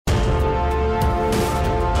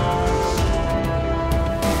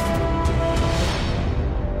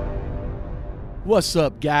What's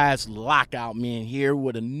up, guys? Lockout Men here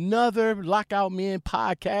with another Lockout Men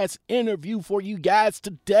podcast interview for you guys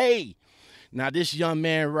today. Now, this young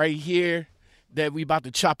man right here that we about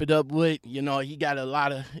to chop it up with, he got a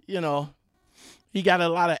lot of,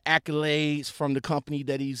 accolades from the company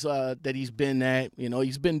that he's been at.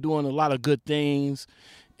 He's been doing a lot of good things,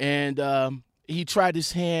 and he tried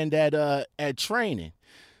his hand at training.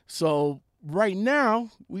 So right now,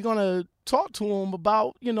 we're gonna talk to him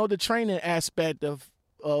about, the training aspect of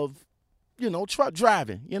truck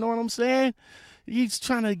driving. You know what I'm saying? He's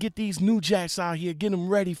trying to get these new jacks out here, get them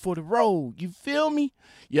ready for the road. You feel me?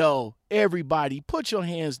 Yo, everybody, put your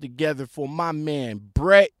hands together for my man,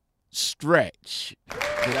 Brett Stretch.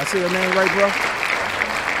 Did I say your name right, bro?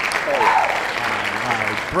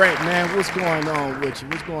 All right. Brett, man, what's going on with you?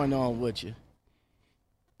 What's going on with you?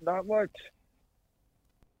 Not much.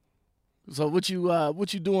 So what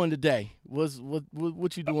you doing today?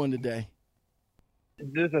 What you doing today?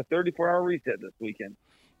 There's a 34-hour reset this weekend.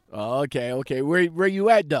 Oh, okay. Where you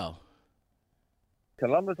at though?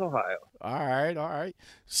 Columbus, Ohio. All right.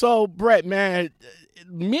 So Brett, man,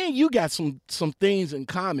 me and you got some things in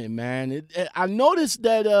common, man. I noticed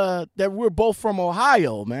that we're both from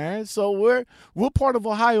Ohio, man. So what part of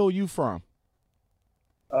Ohio are you from?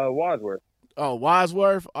 Wadsworth. Oh,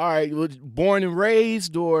 Wadsworth. All right. Born and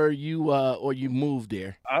raised, or you moved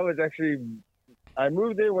there? I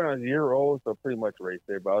moved there when I was a year old, so pretty much raised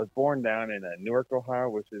there. But I was born down in Newark, Ohio,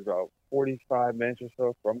 which is about 45 minutes or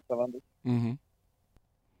so from Columbus. Mm-hmm.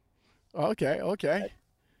 Okay.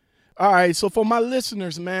 All right. So for my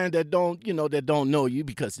listeners, man, that don't know you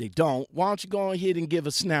because they don't, why don't you go ahead and give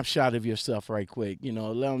a snapshot of yourself right quick? Let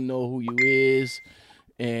them know who you is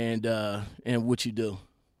and what you do.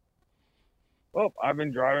 Well, I've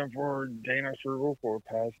been driving for J&R Strugel for the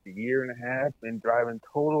past year and a half. Been driving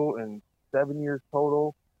total in 7 years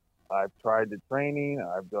total. I've tried the training.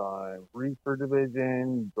 I've done reefer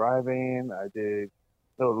division, driving. I did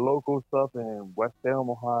some local stuff in West Salem,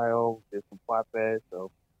 Ohio. Did some flatbed.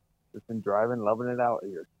 So just been driving, loving it out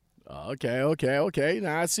here. Okay.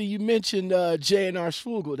 Now, I see you mentioned J&R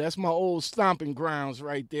Strugel. That's my old stomping grounds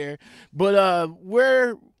right there. But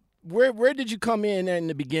where did you come in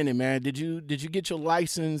the beginning, man? Did you get your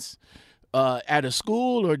license at a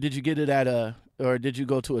school, or did you get it or did you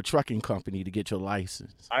go to a trucking company to get your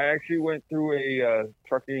license? I actually went through a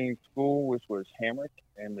trucking school, which was Hamrick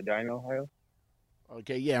in Medina, Ohio.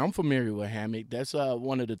 Okay, yeah, I'm familiar with Hammock. That's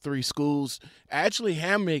one of the three schools. Actually,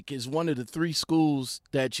 Hammock is one of the three schools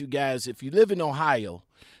that you guys, if you live in Ohio,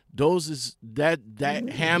 those is that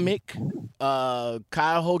Hammock,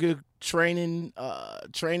 Cuyahoga Training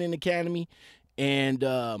Academy, and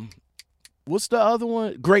what's the other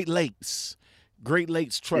one? Great Lakes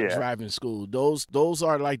Truck Driving School. Those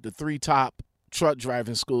are like the three top truck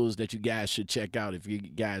driving schools that you guys should check out if you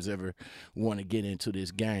guys ever want to get into this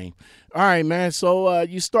game. All right, man. So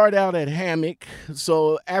you start out at Hammock.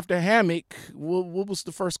 So after Hammock, what was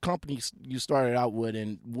the first company you started out with,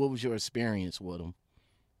 and what was your experience with them?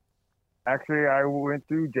 Actually, I went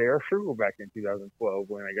through J.R. Strugel back in 2012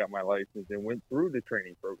 when I got my license and went through the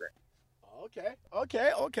training program. Okay.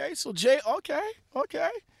 So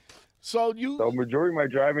So majority of my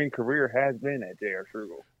driving career has been at J.R.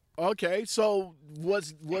 Strugel. Okay, so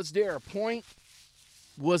was there a point?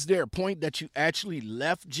 Was there a point that you actually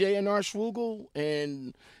left J&R Strugel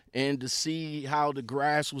and to see how the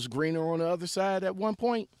grass was greener on the other side at one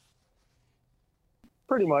point?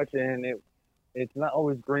 Pretty much, and it's not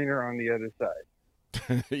always greener on the other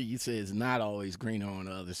side. You say it's not always greener on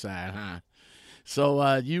the other side, huh?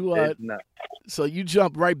 So so you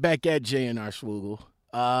jump right back at J&R Strugel.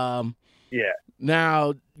 Yeah.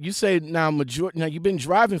 Now you say now you've been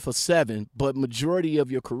driving for 7, but majority of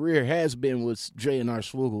your career has been with J&R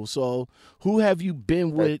Strugel. So who have you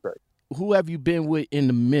been with? Right. Who have you been with in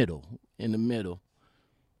the middle?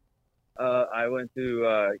 I went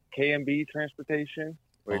to KMB Transportation,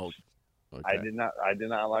 which okay. I did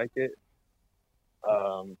not like it.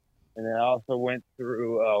 And then I also went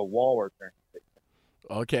through Waller Transportation.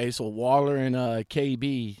 Okay, so Waller and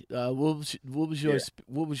KB. What was your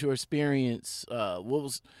experience?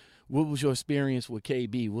 What was your experience with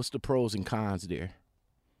KB? What's the pros and cons there?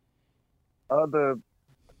 The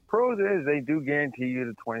pros is they do guarantee you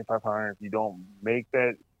the 2,500. If you don't make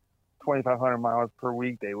that 2,500 miles per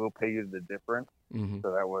week, they will pay you the difference. Mm-hmm.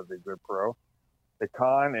 So that was a good pro. The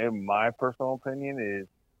con, in my personal opinion, is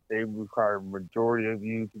they require majority of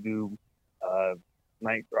you to do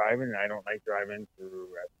night driving, and I don't like driving through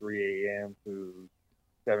 3 a.m. to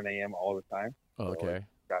 7 a.m. all the time. Okay. So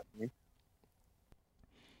got me.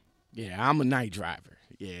 Yeah, I'm a night driver.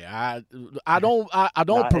 Yeah, I don't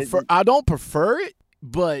Nah, prefer it,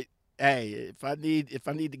 but hey, if I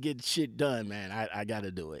need to get shit done, man, I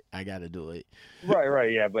gotta do it. I gotta do it.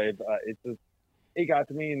 right, yeah, but it's just it got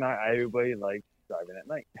to me. Not everybody likes driving at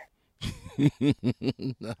night.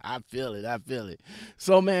 I feel it. I feel it.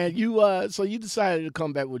 So man, so you decided to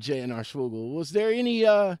come back with J&R Schwugel. Was there any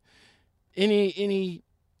anything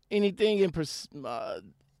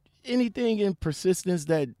anything in persistence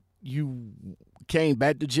that you came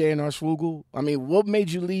back to J&R Schwugel? I mean, what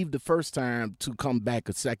made you leave the first time to come back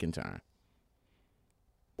a second time?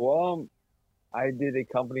 Well, I did a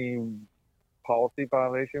company policy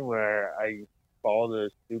violation where I followed a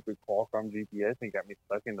stupid Qualcomm GPS and got me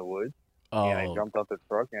stuck in the woods. And I Oh, jumped out the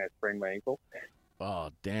truck and I sprained my ankle. oh,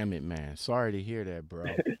 damn it, man. Sorry to hear that,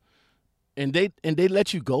 bro. And they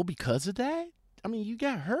let you go because of that? I mean, you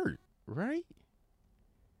got hurt, right?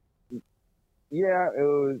 Yeah, it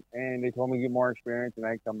was, and they told me to get more experience, and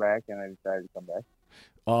I'd come back, and I decided to come back.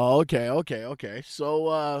 Oh, okay, okay, okay.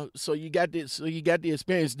 So you got the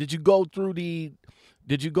experience. Did you go through the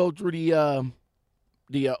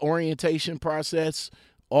orientation process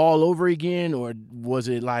all over again, or was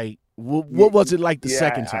it like what was it like the Yeah,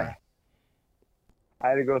 second time? I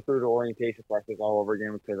had to go through the orientation process all over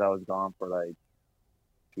again because I was gone for like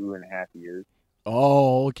 2.5 years.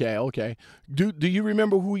 Oh, okay, okay. Do you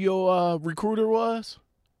remember who your recruiter was?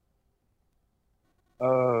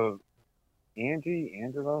 Uh,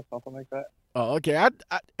 Angela, something like that. Oh, okay.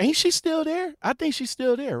 Ain't she still there? I think she's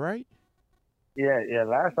still there, right? Yeah.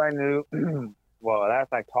 Last I knew, well,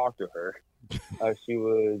 last I talked to her, she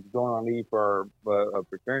was going on leave for a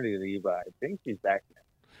paternity leave, but I think she's back now.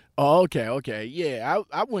 Oh, okay, okay. Yeah,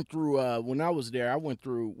 I went through when I was there, I went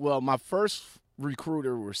through well, my first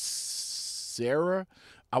recruiter was Sarah.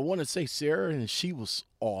 I want to say Sarah and she was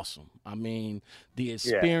awesome. I mean, the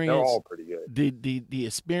Yeah, they're experience all pretty good. the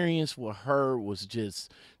experience with her was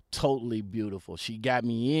just totally beautiful. She got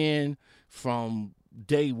me in from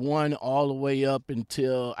day one all the way up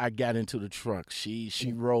until I got into the truck. She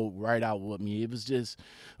rode right out with me. It was just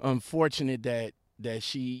unfortunate that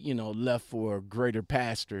she left for greater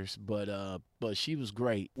pastors, but she was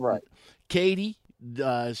great. Right. Katie,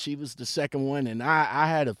 she was the second one, and I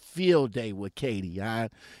had a field day with Katie.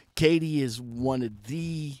 Katie is one of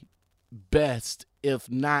the best, if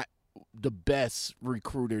not the best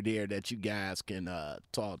recruiter there that you guys can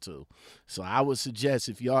talk to. So I would suggest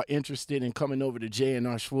if y'all interested in coming over to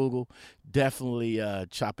J&R Schwugel, definitely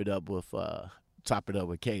chop it up with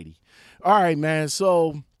Katie. All right, man.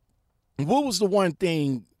 So what was the one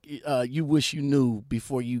thing you wish you knew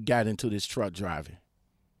before you got into this truck driving?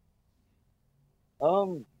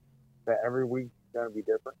 Um, that every week's gonna be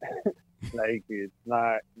different. Like it's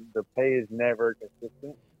not the pay is never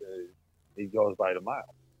consistent. 'Cause it goes by the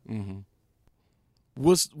mile. Mm-hmm.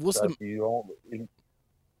 What's So the? if you don't,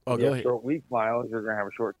 Oh, if you go have ahead. short week miles, you're gonna have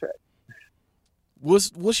a short check.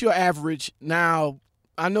 What's your average now?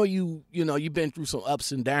 I know you've been through some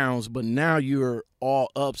ups and downs, but now you're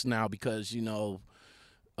all ups now because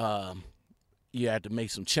um, you had to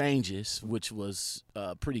make some changes, which was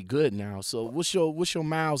pretty good now. So what's your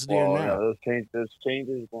miles there Well, no, now? those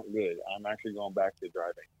changes weren't good. I'm actually going back to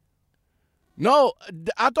driving. No,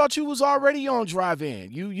 I thought you was already on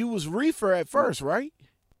drive-in. You was reefer at No, first, right?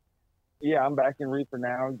 yeah, I'm back in reefer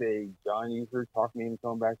now. John Ufer talked me into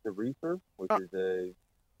coming back to reefer, which Uh, is the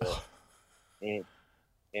and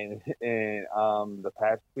the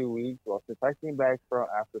past 2 weeks. Well, since I came back from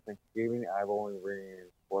after Thanksgiving, I've only ran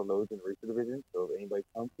 4 loads in the reefer division. So if anybody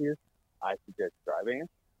comes here, I suggest drive in.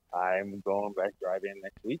 I'm going back drive in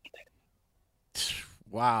next week.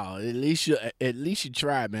 Wow, at least you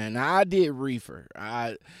tried, man. Now, I did reefer.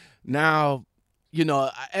 Now,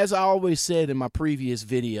 as I always said in my previous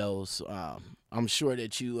videos, I'm sure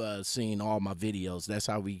that you seen all my videos. That's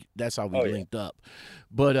how we Oh yeah, linked up.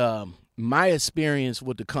 But my experience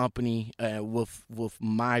with the company, with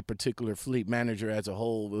my particular fleet manager as a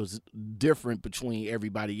whole, was different between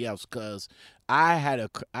everybody else because I had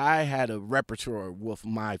a repertoire with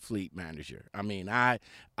my fleet manager.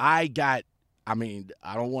 I got I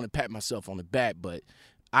don't want to pat myself on the back, but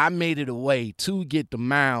I made it a way to get the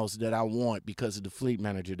miles that I want because of the fleet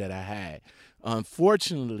manager that I had.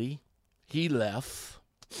 Unfortunately, he left,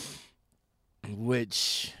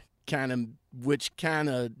 which kind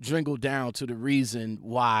of dwindled down to the reason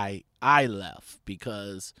why I left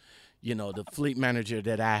because the fleet manager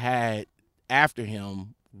that I had after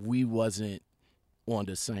him, we wasn't on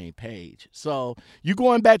the same page. So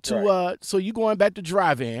right, you going back to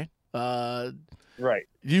drive-in. right.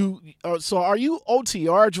 So are you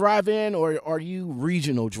OTR drive-in or are you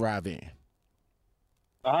regional drive-in?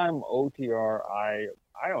 I'm OTR. I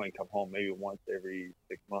I only come home maybe once every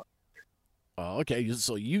 6 months. Oh, okay.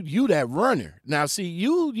 So you that runner. Now see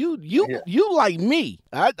Yeah. you like me.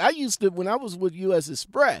 I used to when I was with US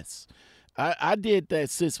Express. I did that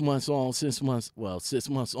 6 months on, 6 months 6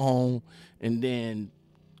 months on, and then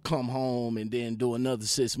come home and then do another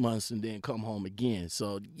 6 months and then come home again.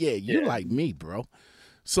 So yeah, you Yeah. like me, bro.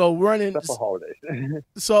 So running. Except for holidays.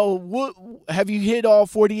 So what have you hit all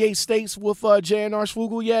 48 states with JNR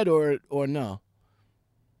Schwugel yet, or no?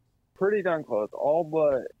 Pretty darn close. All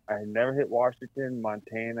but I never hit Washington,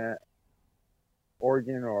 Montana,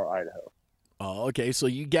 Oregon, or Idaho. Oh, okay. So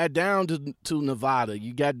you got down to Nevada.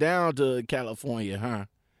 You got down to California, huh?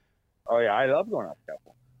 Oh yeah, I love going out to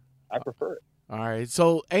California. I prefer it. All right.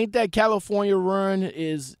 So ain't that California run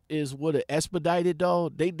is what an expedited though?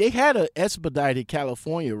 They had an expedited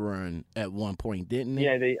California run at one point, didn't they?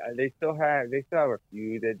 Yeah, they still have a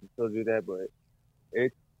few that still do that, but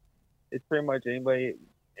it's it's pretty much anybody.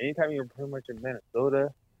 Anytime you're pretty much in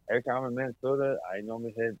Minnesota, every time I'm in Minnesota, I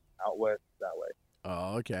normally head out west that way.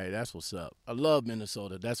 Oh, okay. That's what's up. I love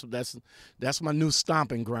Minnesota. That's my new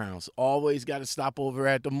stomping grounds. Always got to stop over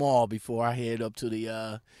at the mall before I head up to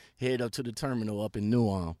the terminal up in New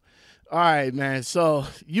Ulm. All right, man. So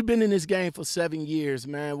you've been in this game for 7 years,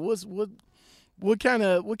 man. What kind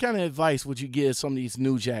of advice would you give some of these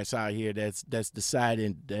new jacks out here that's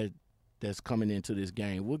deciding that's coming into this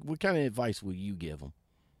game? What kind of advice would you give them?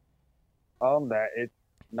 That it's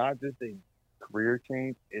not just a career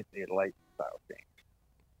change; it's a lifestyle change.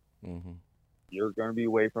 Hmm. You're going to be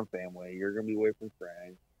away from family. You're going to be away from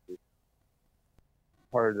friends. It's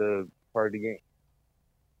part of the game.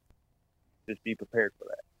 Just be prepared for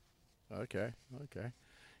that. Okay, okay.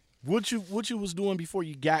 What you was doing before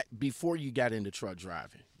you got into truck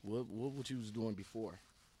driving? What you was doing before?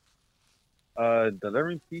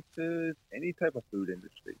 Delivering pizzas, any type of food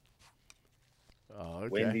industry. Oh,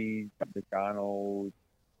 okay. Wendy's, McDonald's,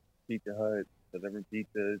 Pizza Hut, delivering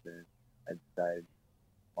pizzas, and I decided,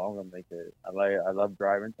 well, I'm gonna make it. I love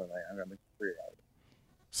driving, so I'm gonna make a career out of it.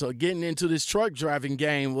 So getting into this truck driving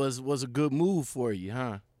game was a good move for you,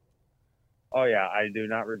 huh? Oh yeah, I do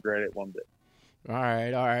not regret it one bit. All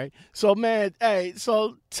right, all right. So man, hey,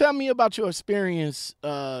 so tell me about your experience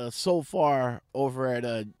so far over at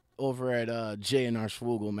J&R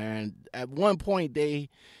Schwugel, man. At one point they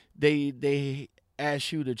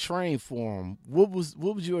asked you to train for them. What was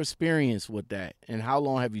your experience with that, and how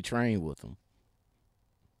long have you trained with them?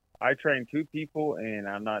 I trained two people, and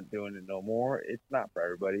I'm not doing it no more. It's not for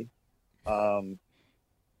everybody. Um,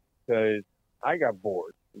 because I got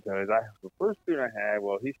bored. Because the first student I had,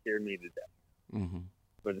 well, he scared me to death. Hmm.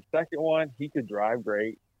 But the second one, he could drive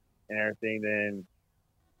great and everything. Then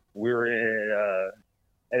we were at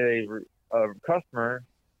a customer,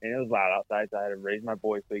 and it was loud outside, so I had to raise my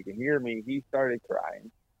voice so he could hear me. He started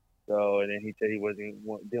crying. So, and then he said he didn't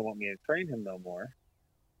want me to train him no more.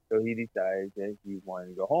 So he decided that he wanted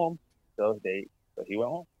to go home. So he went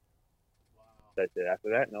home. Wow. That's it. After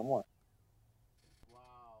that, no more. Wow.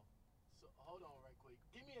 So hold on right quick.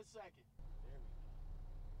 Give me a second. There we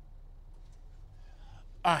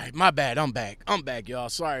go. All right, my bad. I'm back. I'm back, y'all.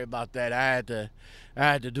 Sorry about that. I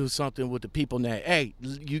had to do something with the people now. Hey,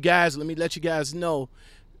 you guys, let me let you guys know.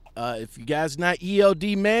 If you guys not ELD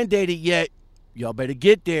mandated yet, y'all better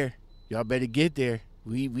get there. Y'all better get there.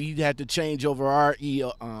 We had to change over our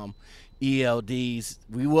ELDs.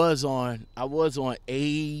 I was on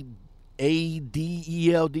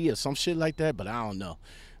ADELD or some shit like that, but I don't know.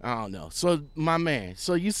 I don't know. So my man,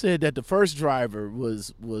 so you said that the first driver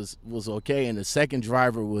was okay, and the second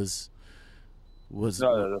driver was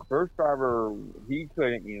No, the first driver, he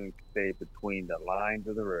couldn't even stay between the lines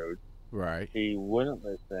of the road. right. He wouldn't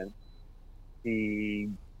listen. He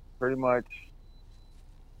pretty much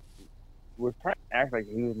was trying to act like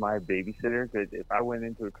he was my babysitter because if I went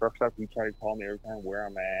into a truck stop, he tried to call me every time where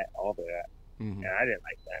I'm at, all that. Hmm. And I didn't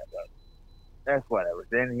like that, but that's whatever.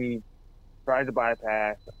 Then he tried to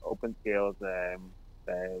bypass open scales and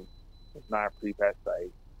was not a pre-pass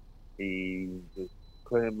site. He just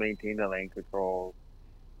couldn't maintain the lane control,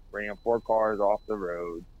 ran four cars off the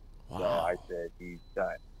road. So I Wow. said, he's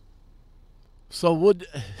done. So what?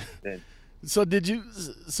 Then, So did you?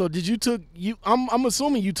 So did you took you? I'm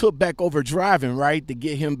assuming you took back over driving, right, to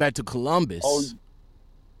get him back to oh, Columbus.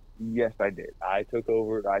 yes, I did. I took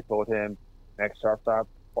over. I told him next stop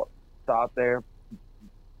there,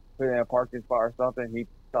 put in a parking spot or something. He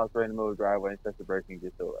stops right in the middle of the driveway and sets the brake and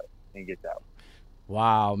gets away and gets out.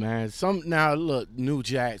 Wow, man. Some now look, New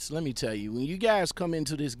Jacks. Let me tell you, when you guys come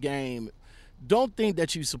into this game, don't think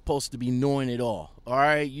that you're supposed to be knowing it all. All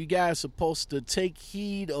right, you guys supposed to take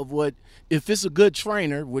heed of what. If it's a good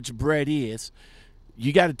trainer, which Brett is,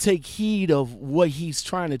 you got to take heed of what he's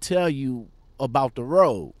trying to tell you about the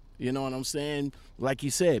road. You know what I'm saying? Like you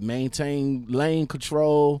said, maintain lane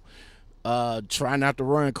control. Try not to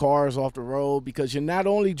run cars off the road, because you're not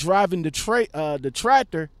only driving the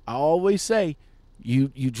tractor. I always say, you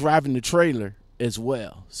driving the trailer as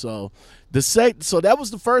well. So so that was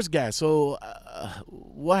the first guy. So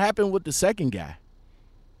what happened with the second guy?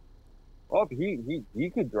 Well,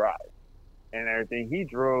 he could drive and everything. He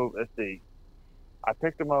drove. Let's see. I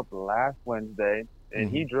picked him up last Wednesday, and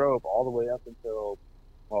he drove all the way up until,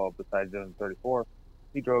 well, besides doing 34,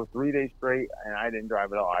 he drove 3 days straight, and I didn't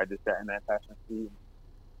drive at all. I just sat in that passenger seat,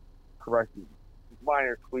 corrected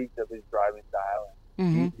minor tweaks of his driving style,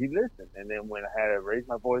 and he listened. And then when I had to raise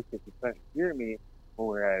my voice because he couldn't hear me when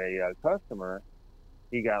we were at a customer,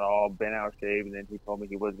 he got all bent out shaved, and then he told me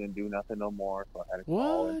he wasn't going to do nothing no more, so I had to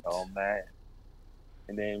call and tell him that.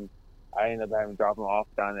 And then I ended up having to drop him off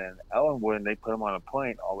down in Ellenwood, and they put him on a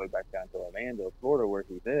plane all the way back down to Orlando, Florida, where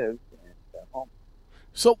he lives, and sent home.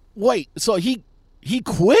 So wait, so he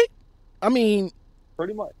quit? I mean,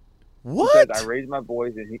 pretty much. What? Because I raised my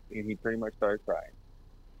voice, and he pretty much started crying.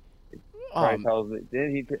 He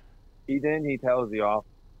tells the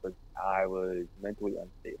officer I was mentally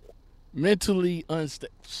unstable. Mentally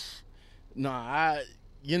unstable. No,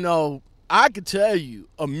 I could tell you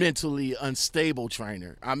a mentally unstable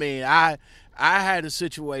trainer. I mean, I had a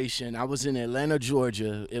situation. I was in Atlanta,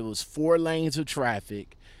 Georgia. It was 4 lanes of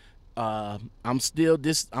traffic. I'm still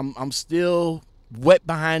wet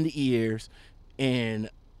behind the ears, and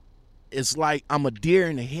it's like I'm a deer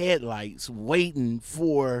in the headlights waiting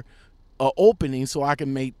for an opening so I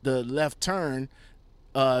can make the left turn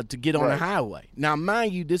to get on the highway. Now,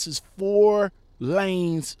 mind you, this is 4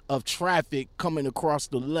 lanes of traffic coming across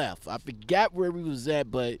the left. I forgot where we was at,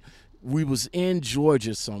 but we was in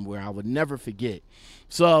Georgia somewhere. I would never forget.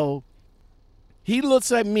 So he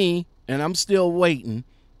looks at me, and I'm still waiting,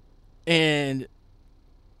 and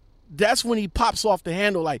that's when he pops off the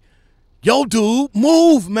handle like, "Yo, dude,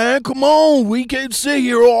 move, man. Come on. We can't sit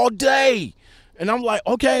here all day." And I'm like,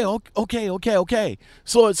 okay.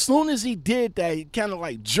 So as soon as he did that, he kind of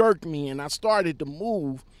like jerked me, and I started to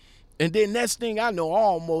move. And then next thing I know, I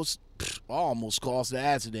almost caused the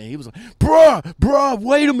accident. He was like, bruh,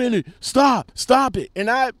 wait a minute. Stop it. And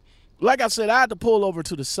like I said, I had to pull over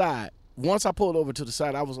to the side. Once I pulled over to the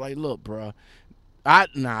side, I was like, look, bruh, I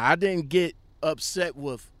didn't get upset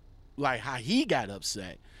with like how he got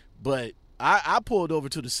upset, but I pulled over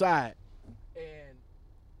to the side, and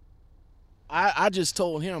I just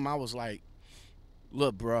told him, I was like,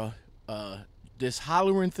 look, bruh, this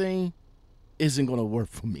hollering thing isn't going to work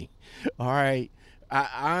for me. All right.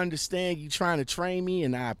 I understand you trying to train me,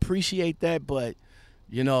 and I appreciate that, but,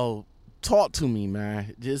 talk to me,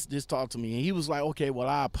 man. Just talk to me. And he was like, okay, well,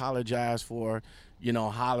 I apologize for,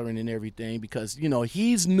 hollering and everything, because,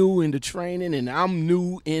 he's new into training and I'm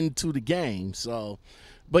new into the game. So,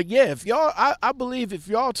 but yeah, if y'all, I believe if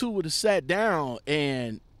y'all two would have sat down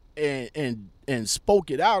and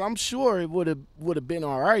spoke it out, I'm sure it would have been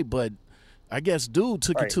all right. But I guess dude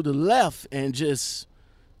took it to the left and just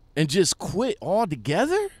quit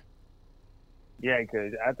altogether. Yeah,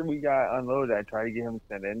 because after we got unloaded, I tried to get him to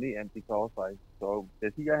send in the empty calls. So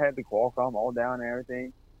this guy had the Qualcomm all down and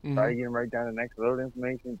everything. Try to get him right down the next load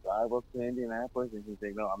information, drive up to Indianapolis, and he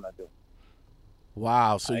said, "No, I'm not doing it."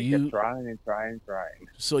 Wow. So I kept trying and trying.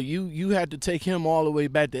 So you had to take him all the way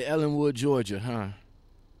back to Ellenwood, Georgia, huh?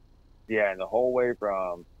 Yeah, and the whole way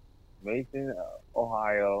from Mason,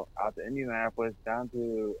 Ohio, out to Indianapolis, down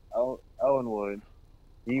to Ellenwood,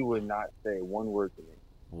 he would not say one word to me.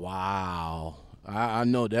 Wow. I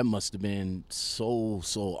know that must have been so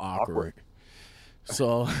awkward.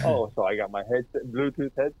 So so I got my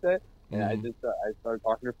Bluetooth headset, and I started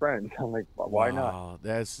talking to friends. I'm like, why not? Wow,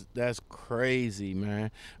 that's crazy,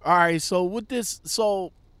 man. All right, so with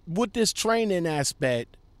this training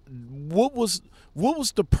aspect, what was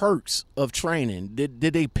the perks of training? Did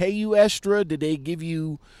they pay you extra? Did they give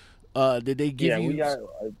you we got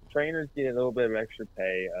trainers get a little bit of extra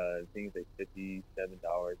pay, things like $57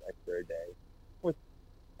 extra a day, which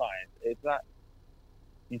is fine. It's not,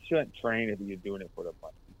 you shouldn't train if you're doing it for the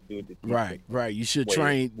money. You do it to right. You should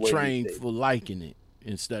train for liking it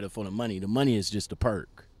instead of for the money. The money is just a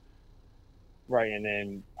perk. Right, and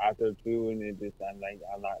then after doing it,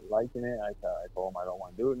 I'm not liking it. I told them I don't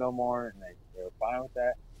want to do it no more, and they were fine with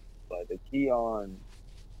that. But the key on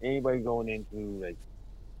anybody going into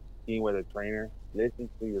seeing with a trainer, listen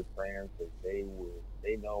to your trainer, because they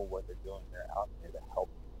know what they're doing. They're out there to help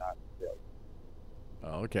you, not to fail you.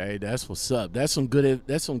 Okay, that's what's up. That's some good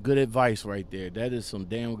advice right there. That is some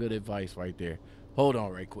damn good advice right there. Hold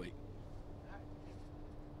on right quick.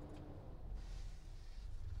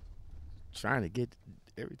 trying to get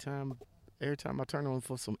every time. Every time I turn on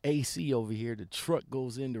for some AC over here, the truck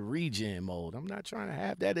goes into regen mode. I'm not trying to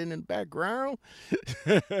have that in the background.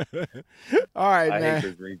 All right, I hate man.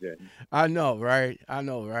 those regen. I know, right? I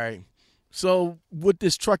know, right? So with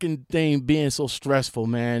this trucking thing being so stressful,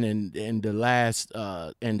 man, and the last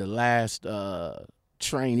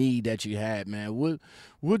trainee that you had, man,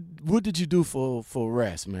 what did you do for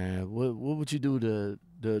rest, man? What would you do to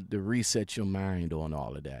reset your mind on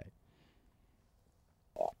all of that?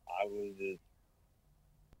 I was just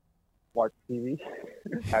watch TV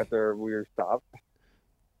after we were stopped,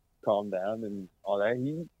 calm down and all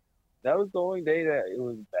that. That was the only day that it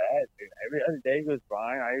was bad. Every other day was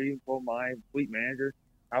fine. I even told my fleet manager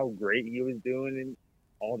how great he was doing and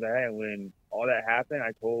all that. And when all that happened,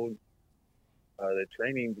 I told the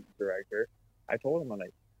training director, I told him, I'm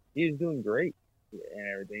like, he was doing great and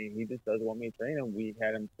everything. He just doesn't want me to train him. We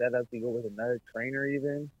had him set up to go with another trainer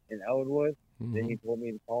even in Elwood. Then Hmm. he told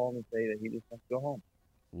me to call him and say that he just wants to go home.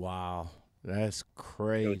 Wow, that's It was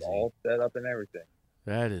crazy. all set up and everything.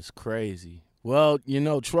 That is crazy. Well,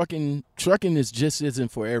 trucking is just isn't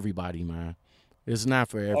for everybody, man. It's not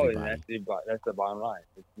for Oh, and everybody. that's the bottom line.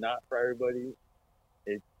 It's not for everybody.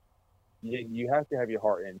 It's you have to have your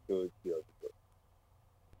heart into it to be able to do it.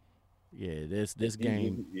 Yeah, this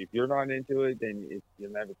game If you're not into it, then you're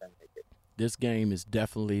never gonna make it. this game is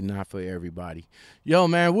definitely not for everybody. Yo,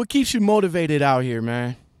 man, what keeps you motivated out here,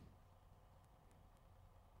 man?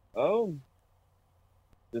 Oh,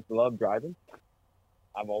 just love driving.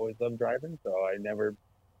 I've always loved driving, so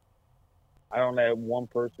I don't have one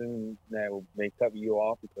person that will may cut you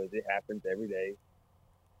off because it happens every day.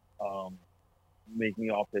 Um, make me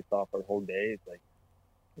all pissed off for the whole day. It's like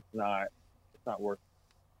it's not it's not worth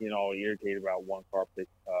irritated about one car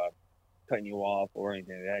cutting you off or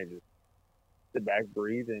anything like that. Just sit back,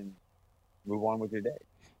 breathe, and move on with your day.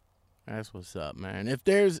 That's what's up, man. If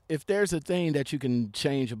there's a thing that you can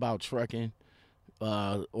change about trucking,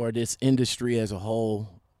 or this industry as a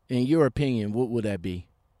whole, in your opinion, what would that be?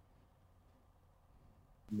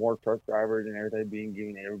 More truck drivers and everything being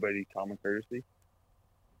giving everybody common courtesy.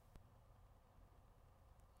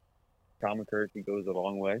 Common courtesy goes a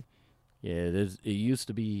long way. Yeah, it used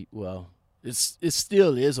to be. Well, it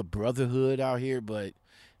still is a brotherhood out here, but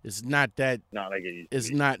it's not that. Not like it used to It's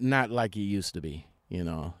be. not like it used to be.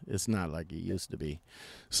 It's not like it used to be.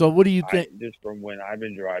 So, what do you I think? just from when I've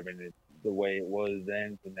been driving it, the way it was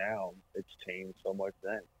then to now, it's changed so much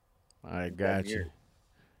then I in 7 got you. years.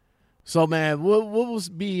 So, man, what was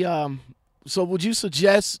be So, would you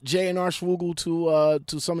suggest J and R Schwugel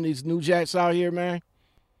to some of these new jacks out here, man?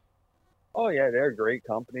 Oh yeah, they're a great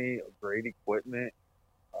company, great equipment.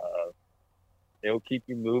 Uh, they'll keep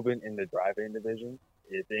you moving in the drive-in division.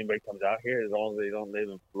 If anybody comes out here, as long as they don't live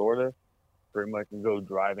in Florida, pretty much can go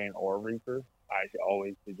drive-in or reefer. I should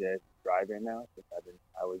always suggest drive-in now since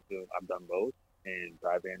I've done both, and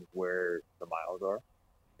drive-in is where the miles are,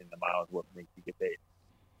 and the miles what makes you get paid.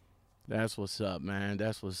 That's what's up, man.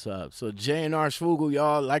 That's what's up. So J&R Schvugel,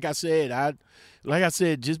 y'all, like I said,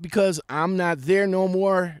 just because I'm not there no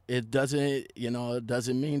more, it doesn't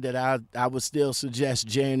mean that I would still suggest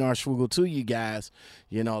J&R Schvugel to you guys.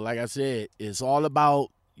 Like I said, it's all about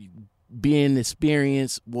being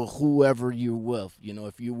experienced with whoever you're with.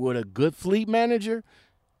 If you're with a good fleet manager,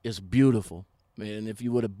 it's beautiful. And if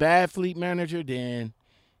you're with a bad fleet manager, then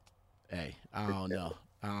hey, I don't know.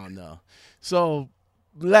 I don't know. So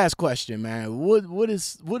last question, man. What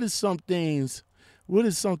is some things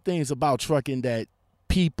about trucking that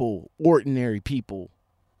ordinary people,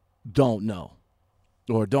 don't know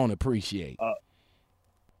or don't appreciate? Uh,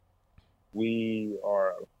 we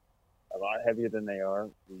are a lot heavier than they are.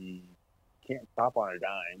 We can't stop on a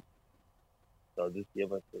dime, so just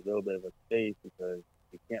give us a little bit of a space because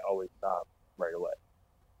we can't always stop right away.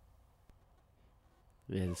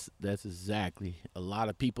 That's exactly. A lot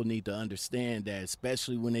of people need to understand that,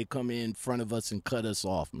 especially when they come in front of us and cut us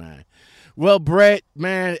off, man. Well, Brett,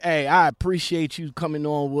 man, hey, I appreciate you coming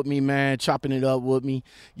on with me, man, chopping it up with me.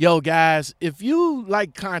 Yo, guys, if you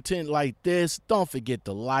like content like this, don't forget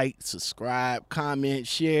to like, subscribe, comment,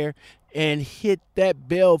 share, and hit that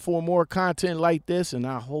bell for more content like this. And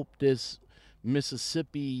I hope this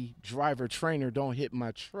Mississippi driver trainer don't hit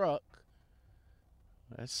my truck.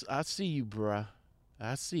 I see you, bruh.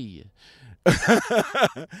 I see you.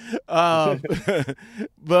 um,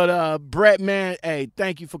 but Brett, man, hey,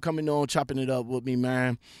 thank you for coming on, chopping it up with me,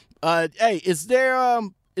 man. Hey, is there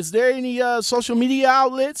any social media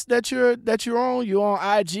outlets that you're on? You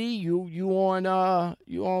on IG? You on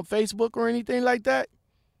Facebook or anything like that?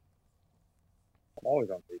 I'm always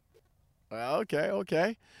on Facebook.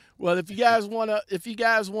 Okay. Well, if you guys wanna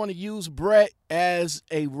use Brett as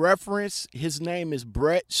a reference, his name is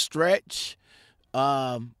Brett Stretch.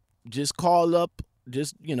 Um, just call up,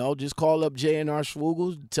 just call up JNR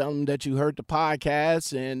Schwugel, tell him that you heard the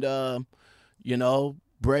podcast, and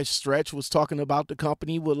Brett Stretch was talking about the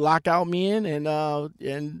company with Lockout Men, and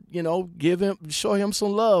show him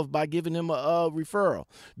some love by giving him a referral.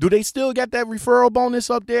 Do they still got that referral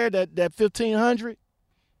bonus up there? That 1,500?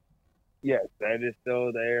 Yes, that is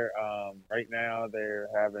still there. Right now they're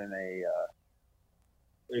having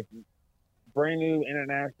if brand new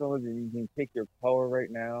internationals, and you can pick your color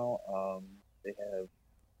right now. They have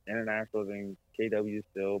internationals in KW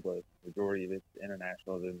still, but majority of it's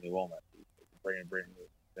internationals in New Ulm. Brand new.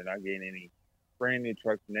 They're not getting any brand new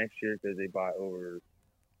trucks next year because they bought over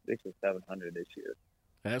 600 or 700 this year.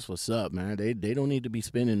 That's what's up, man. They don't need to be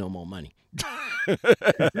spending no more money. They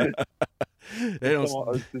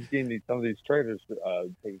don't. Just getting some of these traders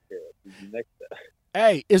taken care of. Next step.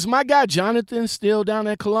 Hey, is my guy Jonathan still down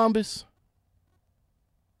at Columbus?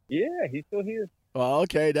 Yeah, he's still here. Oh,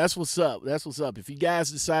 okay. That's what's up. If you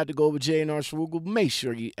guys decide to go with JNR Schwugel, make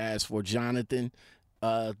sure you ask for Jonathan.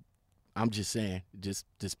 I'm just saying, just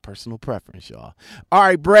personal preference, y'all. All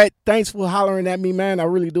right, Brett, thanks for hollering at me, man. I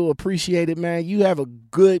really do appreciate it, man. You have a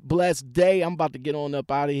good, blessed day. I'm about to get on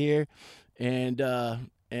up out of here, and I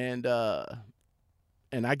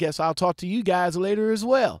guess I'll talk to you guys later as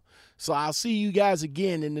well. So I'll see you guys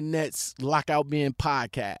again in the next Lockout Men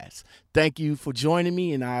podcast. Thank you for joining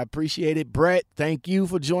me, and I appreciate it. Brett, thank you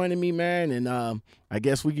for joining me, man, and I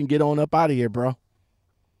guess we can get on up out of here, bro.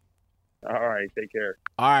 All right, take care.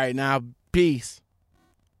 All right, now, peace.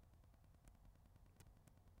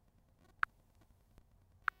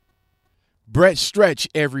 Brett Stretch,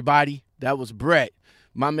 everybody. That was Brett.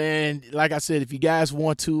 My man, like I said, if you guys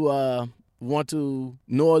want to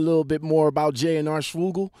know a little bit more about JNR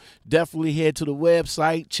Schwugel, definitely head to the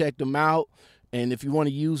website, check them out. And if you want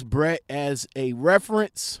to use Brett as a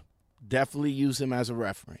reference, definitely use him as a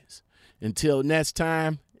reference. Until next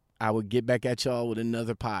time, I will get back at y'all with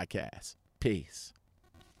another podcast. Peace.